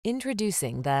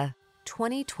Introducing the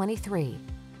 2023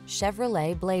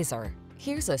 Chevrolet Blazer.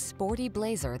 Here's a sporty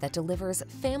Blazer that delivers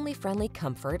family-friendly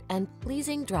comfort and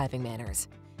pleasing driving manners.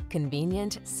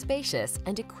 Convenient, spacious,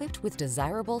 and equipped with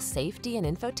desirable safety and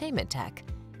infotainment tech,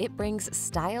 it brings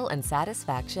style and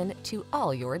satisfaction to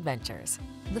all your adventures.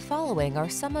 The following are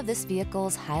some of this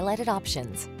vehicle's highlighted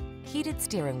options: heated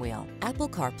steering wheel, Apple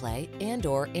CarPlay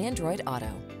and/or Android Auto,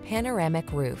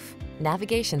 panoramic roof,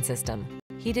 navigation system,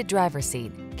 heated driver's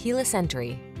seat, keyless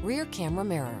entry, rear camera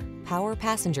mirror, power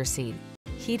passenger seat,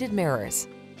 heated mirrors,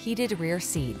 heated rear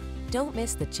seat. Don't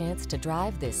miss the chance to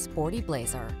drive this sporty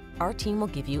Blazer. Our team will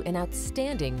give you an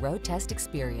outstanding road test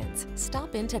experience.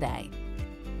 Stop in today.